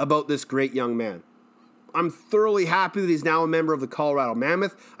about this great young man. I'm thoroughly happy that he's now a member of the Colorado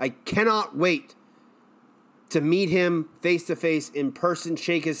Mammoth. I cannot wait to meet him face-to-face in person,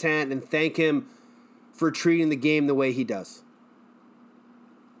 shake his hand, and thank him for treating the game the way he does.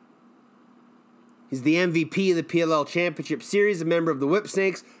 He's the MVP of the PLL Championship Series, a member of the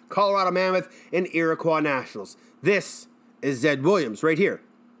Whipsnakes, Colorado Mammoth, and Iroquois Nationals. This is Zed Williams right here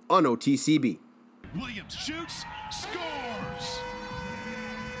on OTCB. Williams shoots, scores!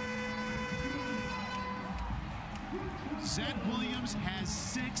 Zed Williams has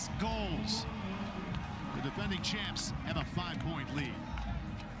 6 goals. The defending champs have a 5-point lead.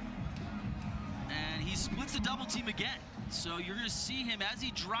 And he splits the double team again. So you're going to see him as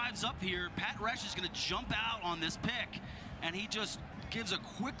he drives up here. Pat Resch is going to jump out on this pick. And he just gives a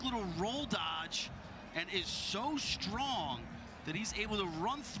quick little roll dodge and is so strong that he's able to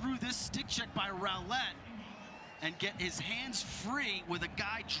run through this stick check by Rowlett and get his hands free with a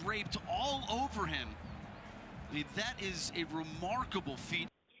guy draped all over him. I mean, that is a remarkable feat.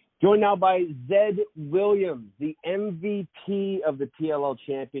 Joined now by Zed Williams, the MVP of the PLL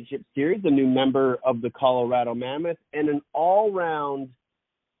Championship Series, a new member of the Colorado Mammoth, and an all-round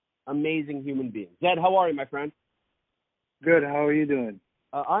amazing human being. Zed, how are you, my friend? Good. How are you doing?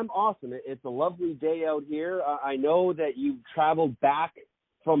 I'm awesome. It's a lovely day out here. I know that you traveled back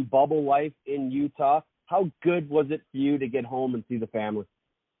from bubble life in Utah. How good was it for you to get home and see the family?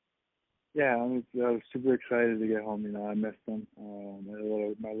 Yeah, I was super excited to get home. I missed them.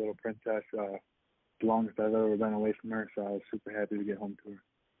 My little princess, the longest I've ever been away from her, so I was super happy to get home to her.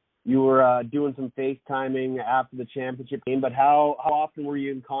 You were doing some FaceTiming after the championship game, but how often were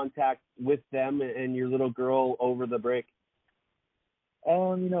you in contact with them and your little girl over the break?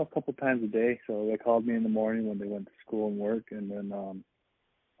 A couple times a day. So they called me in the morning when they went to school and work, and then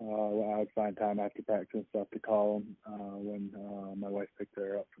I would find time after practice and stuff to call them when my wife picked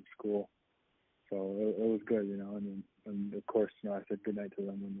her up from school. So it was good, and of course, I said goodnight to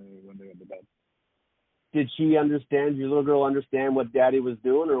them when they went to bed. Did she understand, your little girl understand what Daddy was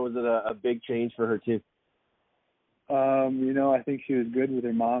doing, or was it a big change for her too? I think she was good with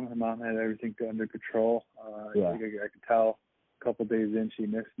her mom. Her mom had everything under control. Yeah. I could tell a couple days in she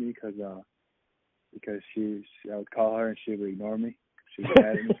missed me because I would call her and she would ignore me. She was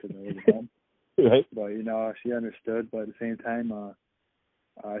mad at me because I wasn't home. Right. But, she understood. But at the same time,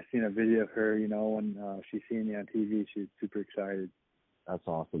 I seen a video of her, when she seen me on TV, she was super excited. That's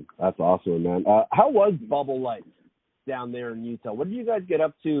awesome. That's awesome, man. How was bubble life down there in Utah? What did you guys get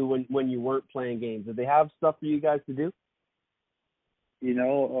up to when you weren't playing games? Did they have stuff for you guys to do?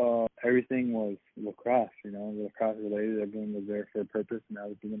 Everything was lacrosse, lacrosse related. Everyone was there for a purpose, and that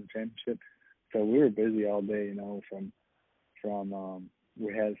was to win the championship. So we were busy all day,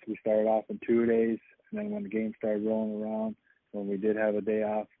 we started off in 2 days, and then when the game started rolling around, when we did have a day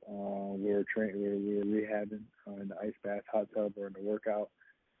off, we were rehabbing in the ice bath, hot tub, or in the workout,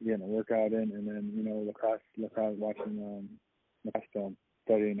 getting a workout in, and then lacrosse watching lacrosse film,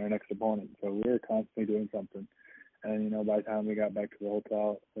 studying our next opponent. So we were constantly doing something. And by the time we got back to the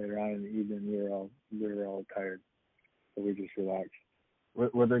hotel later on in the evening, we were all tired, so we just relaxed.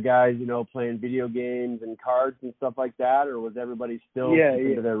 Were there guys, playing video games and cards and stuff like that, or was everybody still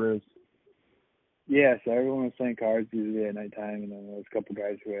into their rooms? Yeah, so everyone was playing cards usually at nighttime, and then there was a couple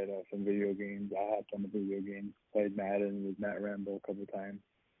guys who had some video games. I hopped on the video games, played Madden with Matt Rambo a couple times.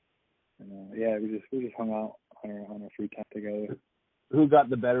 And we just hung out on our free time together. Who got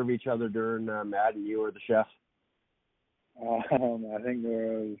the better of each other during Madden, you or the chef? I think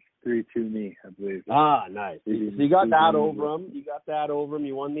there was 3-2 me, I believe. Ah, nice. So you got that over him.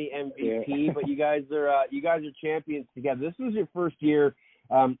 You won the MVP, yeah. But you guys are champions together. This was your first year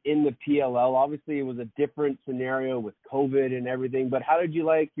in the PLL. Obviously, it was a different scenario with COVID and everything. But how did you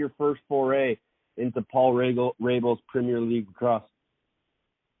like your first foray into Paul Rabil's Premier League lacrosse?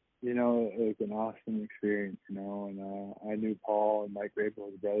 It was an awesome experience. And I knew Paul and Mike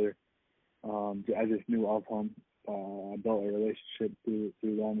Rabel, his brother. I just knew of him. I built a relationship through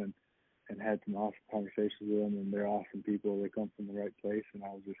them and had some awesome conversations with them, and they're awesome people. They come from the right place, and I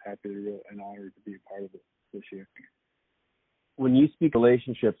was just happy and honored to be a part of it this year. When you speak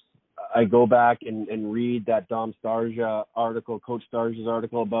relationships, I go back and read that Dom Starja article, Coach Starja's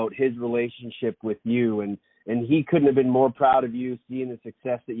article about his relationship with you, and he couldn't have been more proud of you seeing the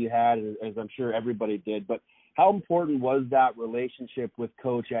success that you had, as I'm sure everybody did. But how important was that relationship with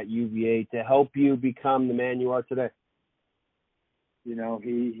Coach at UVA to help you become the man you are today? He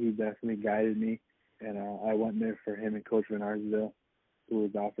definitely guided me, and I went there for him and Coach Van Arsdale, who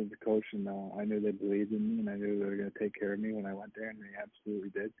was the offensive coach, and I knew they believed in me, and I knew they were going to take care of me when I went there, and they absolutely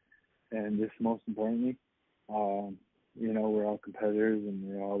did. And just most importantly, we're all competitors, and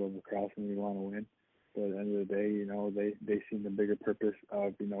we're all in lacrosse, and we want to win. But at the end of the day, they seen the bigger purpose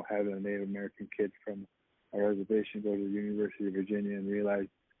of, having a Native American kid from a reservation go to the University of Virginia and realize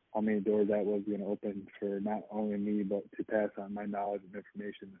how many doors that was going to open for not only me, but to pass on my knowledge and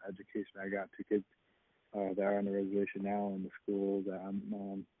information and education I got to kids that are on the reservation now in the school that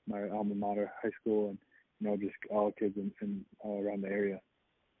I'm, my alma mater, high school, and, just all kids in all around the area.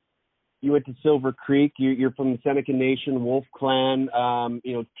 You went to Silver Creek. You're from the Seneca Nation, Wolf Clan.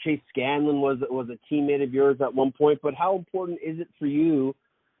 Chase Scanlon was a teammate of yours at one point. But how important is it for you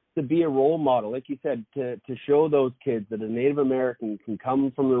to be a role model, like you said, to show those kids that a Native American can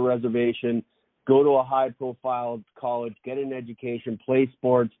come from the reservation, go to a high-profile college, get an education, play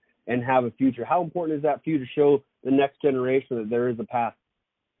sports, and have a future? How important is that for you to show the next generation that there is a path?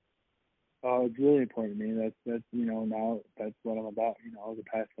 It's really important to me. That's now that's what I'm about. To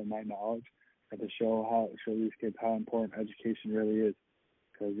pass on my knowledge and to show these kids how important education really is.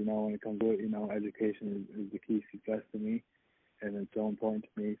 Because when it comes to it, education is the key to success to me, and it's so important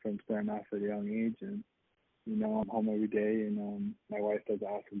to me from starting off at a young age. And I'm home every day, and my wife does an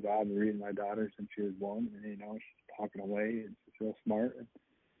awesome job of reading my daughter since she was born. And she's talking away, and she's real smart.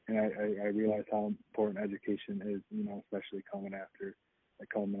 And I realized how important education is, you know, especially coming out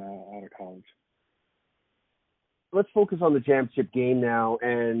of college. Let's focus on the championship game now.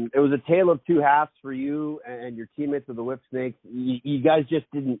 And it was a tale of two halves for you and your teammates of the Whip Snakes. You guys just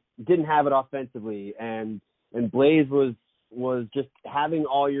didn't have it offensively, and Blaze was just having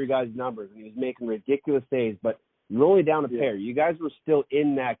all your guys' numbers, and he was making ridiculous saves, but you were only down a pair. You guys were still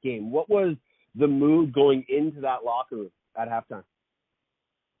in that game. What was the mood going into that locker room at halftime?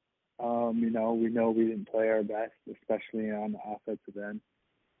 You know we didn't play our best, especially on the offensive end.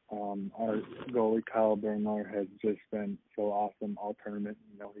 Our goalie Kyle Bernard has just been so awesome all tournament.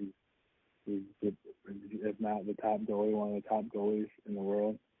 You know, he's if not the top goalie, one of the top goalies in the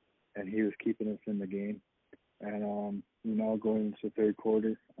world, and he was keeping us in the game. And you know, going into the third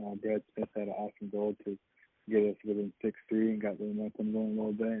quarter, Brad Smith had an awesome goal to get us within 6-3 and got the momentum going a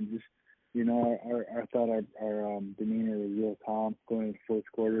little bit. And just, you know, I thought our demeanor was real calm going into the fourth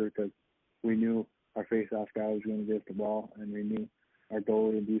quarter because we knew our face-off guy was going to get the ball, and we knew our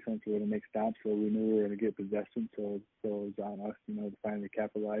goalie and defense were going to make stops, so we knew we were going to get possession. So it was on us, you know, to finally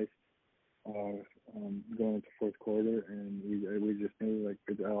capitalize going into the fourth quarter, and we just knew like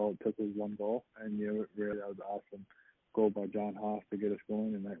all it took was one goal, and you know, really that was an awesome goal by John Hoff to get us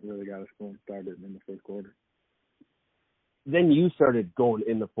going, and that really got us going started in the fourth quarter. Then you started going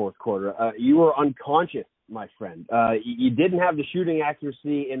in the fourth quarter. You were unconscious, my friend. You didn't have the shooting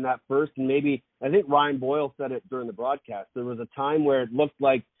accuracy in that first, and maybe, I think Ryan Boyle said it during the broadcast, there was a time where it looked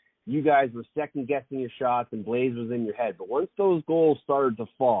like you guys were second-guessing your shots and Blaze was in your head. But once those goals started to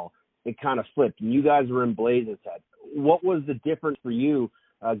fall, it kind of flipped, and you guys were in Blaze's head. What was the difference for you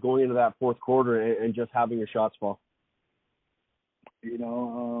going into that fourth quarter and just having your shots fall? You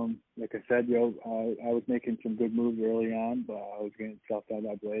know, like I said, I was making some good moves early on, but I was getting stuffed out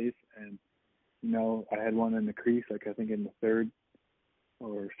by Blaze. And, you know, I had one in the crease, like I think in the third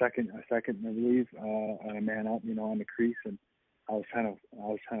or second, I believe, on a man up, you know, on the crease. And I was trying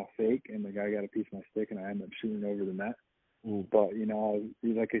to fake, and the guy got a piece of my stick, and I ended up shooting over the net. But, you know,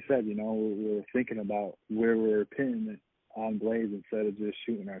 like I said, you know, we were thinking about where we were pinning it on Blaze instead of just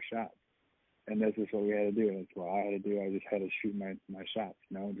shooting our shots. And this is what we had to do. That's what I had to do. I just had to shoot my shots,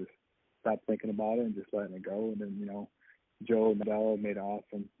 you know, just stop thinking about it and just letting it go. And then, you know, Joe Modello made an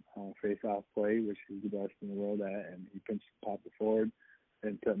awesome face-off play, which he's the best in the world at, and he pinched the top forward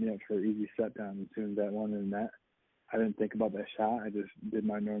and set me up for an easy set down. As soon as that one in the net, I didn't think about that shot. I just did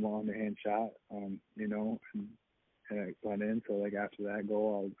my normal underhand shot, you know, and it went in. So, like, after that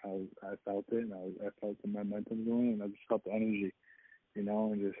goal, I felt it, and I felt the momentum going, and I just felt the energy, you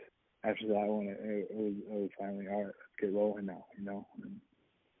know, and just after that one, it was finally, all right, let's get rolling now, you know. And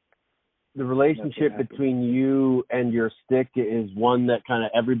the relationship between you and your stick is one that kind of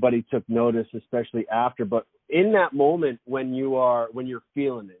everybody took notice, especially after. But in that moment when you're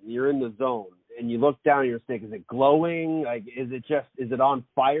feeling it, you're in the zone, and you look down at your stick, is it glowing? Like, is it on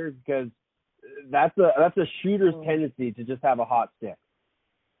fire? Because that's a shooter's tendency to just have a hot stick.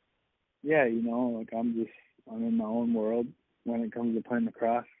 Yeah, you know, like I'm in my own world when it comes to playing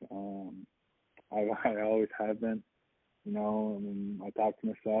lacrosse. I always have been, you know. I mean, I talk to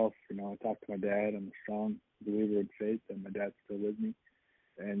myself, you know, I talk to my dad. I'm a strong believer in faith, and my dad's still with me.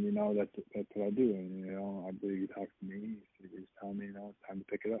 And, you know, that's what I do. And, you know, I believe he talks to me. He's telling me, you know, it's time to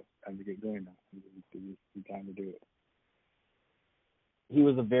pick it up, time to get going now. It's time to do it. He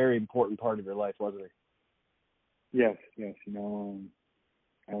was a very important part of your life, wasn't he? Yes, you know.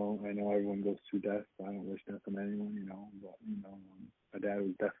 I know everyone goes through death, but I don't wish death on anyone, you know. But, you know, my dad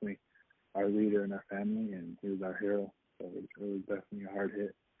was definitely our leader in our family, and he was our hero. So it was definitely a hard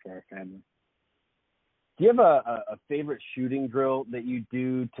hit for our family. Do you have a favorite shooting drill that you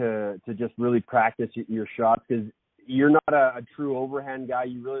do to just really practice your shots? Because you're not a true overhand guy.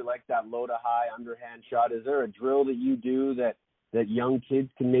 You really like that low to high underhand shot. Is there a drill that you do that young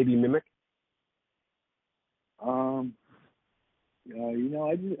kids can maybe mimic? You know,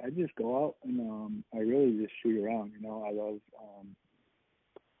 I just go out and I really just shoot around. You know, I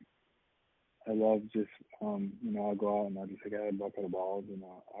love just you know, I go out and I just get a bucket of balls, and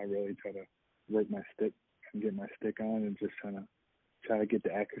I really try to work my stick and get my stick on, and just try to get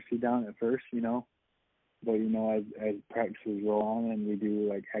the accuracy down at first, you know. But, you know, as practices roll on and we do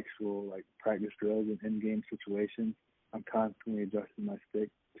like actual like practice drills and in-game situations, I'm constantly adjusting my stick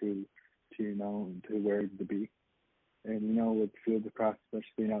to you know, to where it's to be. And, you know, with field lacrosse,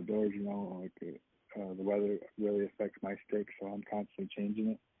 especially being outdoors, you know, like the weather really affects my stick, so I'm constantly changing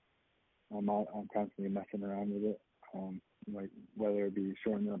it. I'm constantly messing around with it, like whether it be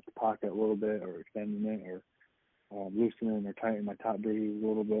shortening up the pocket a little bit or extending it or loosening or tightening my top bridges a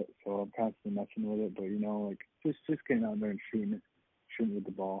little bit. So I'm constantly messing with it. But, you know, like just getting out there and shooting it, shooting with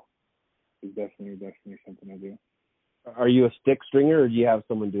the ball is definitely something I do. Are you a stick stringer, or do you have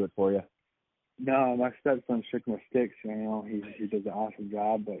someone do it for you? No, my stepson's strict with sticks. You know, he does an awesome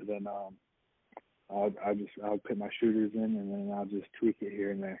job. But then I'll put my shooters in, and then I'll just tweak it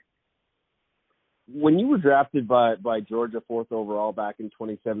here and there. When you were drafted by Georgia 4th overall back in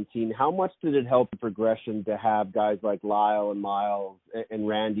 2017, how much did it help the progression to have guys like Lyle and Miles and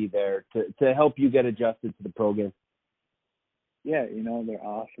Randy there to help you get adjusted to the pro game? Yeah, you know, they're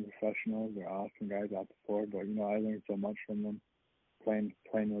awesome professionals. They're awesome guys out the floor. But, you know, I learned so much from them playing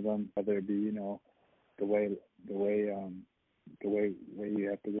with them, whether it be, you know, the way you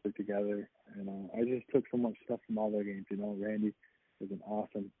have to work together. And I just took so much stuff from all their games. You know, Randy was an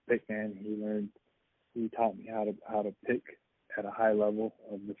awesome pick man. He taught me how to pick at a high level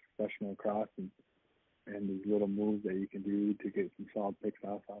of this professional lacrosse and these little moves that you can do to get some solid picks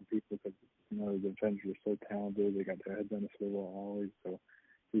off on people, because, you know, the defenders are so talented. They got their heads on a swivel always. So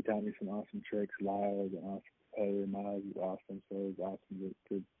he taught me some awesome tricks. Lyle was an awesome player. Miles was awesome. So it was awesome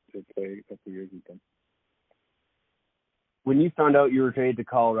to play a couple years with them. When you found out you were traded to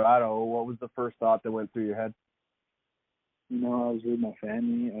Colorado, what was the first thought that went through your head? You know, I was with my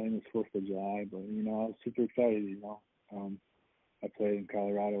family. I think it was 4th of July, but, you know, I was super excited, you know. I played in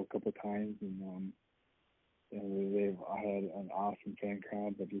Colorado a couple of times, and I had an awesome fan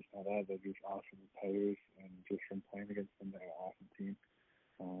crowd, but just not that, they're just awesome players, and just from playing against them, they're an awesome team.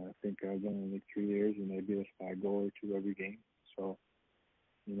 I think I was in the league 3 years, and they beat us by a goal or two every game. So,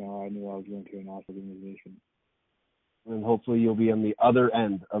 you know, I knew I was going to an awesome organization. And hopefully you'll be on the other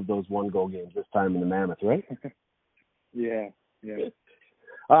end of those 1-goal games this time in the Mammoth, right? Yeah.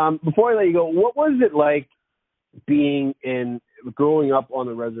 Before I let you go, what was it like growing up on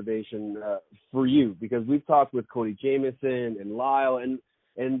the reservation for you? Because we've talked with Cody Jamieson and Lyle,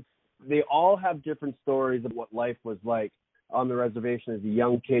 and they all have different stories of what life was like on the reservation as a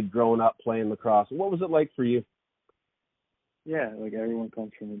young kid growing up playing lacrosse. What was it like for you? Yeah, like everyone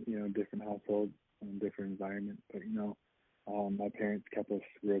comes from, you know, different households and different environment. But, you know, my parents kept us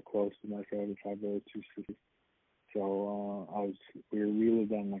real close with my father, 5 brothers, 2 sisters. So we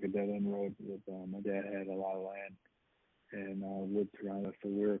lived on like a dead end road with my dad had a lot of land and woods around us, so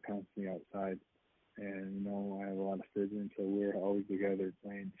we were constantly outside. And, you know, I have a lot of siblings, so we were always together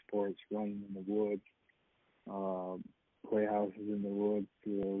playing sports, running in the woods, playhouses in the woods.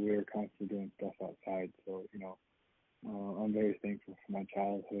 We were constantly doing stuff outside. So, you know, I'm very thankful for my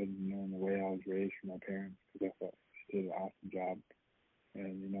childhood, you know, and the way I was raised from my parents, because I thought they did an awesome job.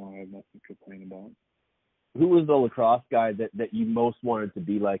 And, you know, I have nothing to complain about. Who was the lacrosse guy that you most wanted to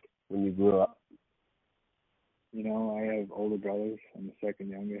be like when you grew up? You know, I have older brothers. I'm the second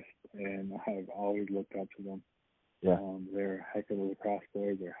youngest, and I have always looked up to them. Yeah. They're a heck of a lacrosse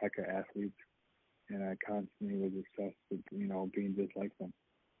players. They're a heck of athletes, and I constantly was obsessed with, you know, being just like them.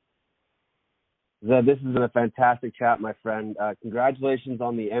 Zed, this has been a fantastic chat, my friend. Congratulations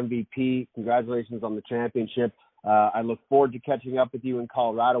on the MVP. Congratulations on the championship. I look forward to catching up with you in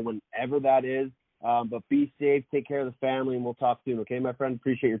Colorado whenever that is. But be safe, take care of the family, and we'll talk soon. Okay, my friend?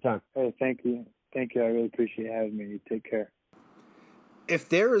 Appreciate your time. Hey, thank you. I really appreciate having me. You take care. If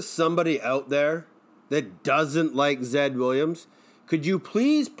there is somebody out there that doesn't like Zed Williams, could you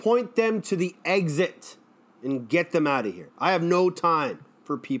please point them to the exit and get them out of here? I have no time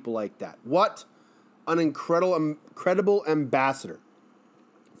for people like that. What an incredible ambassador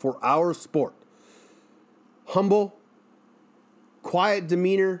for our sport. Humble, quiet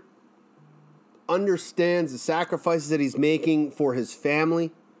demeanor, understands the sacrifices that he's making for his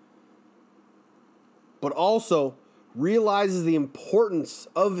family, but also realizes the importance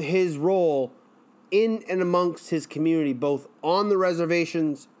of his role in and amongst his community, both on the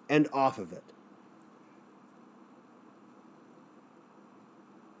reservations and off of it.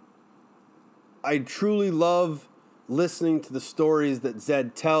 I truly love listening to the stories that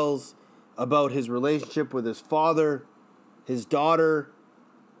Zed tells about his relationship with his father, his daughter,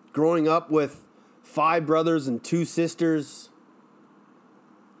 growing up with 5 brothers and 2 sisters.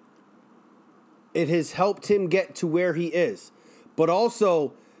 It has helped him get to where he is, but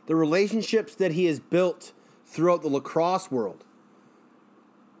also the relationships that he has built throughout the lacrosse world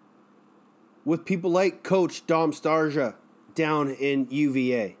with people like Coach Dom Starja down in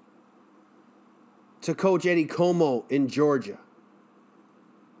UVA, to Coach Eddie Como in Georgia,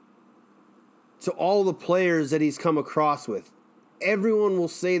 to all the players that he's come across with. Everyone will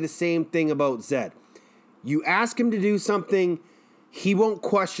say the same thing about Zed. You ask him to do something, he won't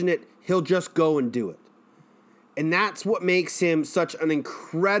question it. He'll just go and do it. And that's what makes him such an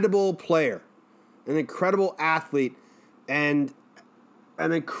incredible player, an incredible athlete, and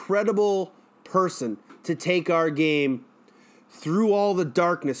an incredible person to take our game through all the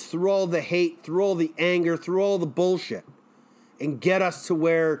darkness, through all the hate, through all the anger, through all the bullshit, and get us to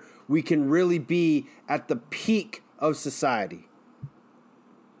where we can really be at the peak of society.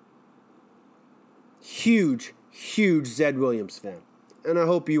 Huge, huge Zed Williams fan. And I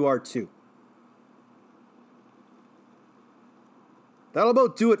hope you are too. That'll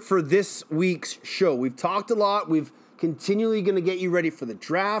about do it for this week's show. We've talked a lot. We've continually going to get you ready for the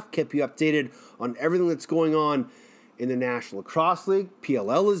draft, keep you updated on everything that's going on in the National Lacrosse League.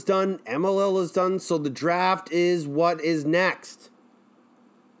 PLL is done. MLL is done. So the draft is what is next.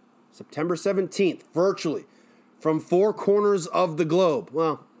 September 17th, virtually, from 4 corners of the globe.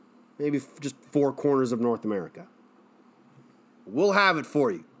 Well, maybe just 4 corners of North America. We'll have it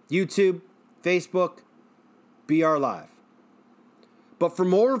for you. YouTube, Facebook, BR Live. But for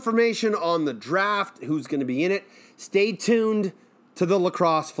more information on the draft, who's going to be in it, stay tuned to the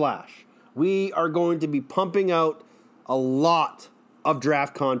Lacrosse Flash. We are going to be pumping out a lot of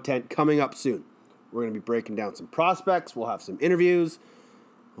draft content coming up soon. We're going to be breaking down some prospects. We'll have some interviews.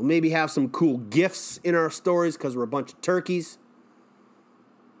 We'll maybe have some cool gifts in our stories because we're a bunch of turkeys.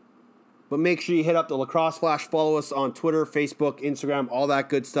 But make sure you hit up the Lacrosse Flash. Follow us on Twitter, Facebook, Instagram, all that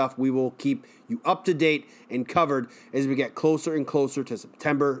good stuff. We will keep you up to date and covered as we get closer and closer to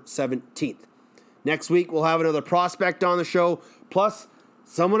September 17th. Next week, we'll have another prospect on the show, plus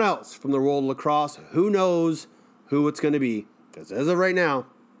someone else from the world of lacrosse. Who knows who it's going to be? Because as of right now,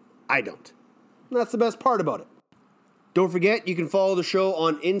 I don't. And that's the best part about it. Don't forget, you can follow the show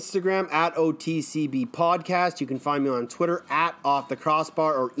on Instagram at OTCB Podcast. You can find me on Twitter at Off the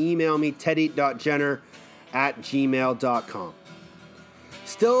Crossbar or email me teddy.jenner@gmail.com.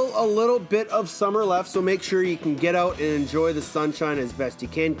 Still a little bit of summer left, so make sure you can get out and enjoy the sunshine as best you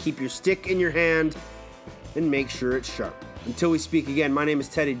can. Keep your stick in your hand and make sure it's sharp. Until we speak again, my name is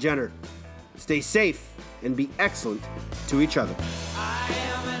Teddy Jenner. Stay safe and be excellent to each other. I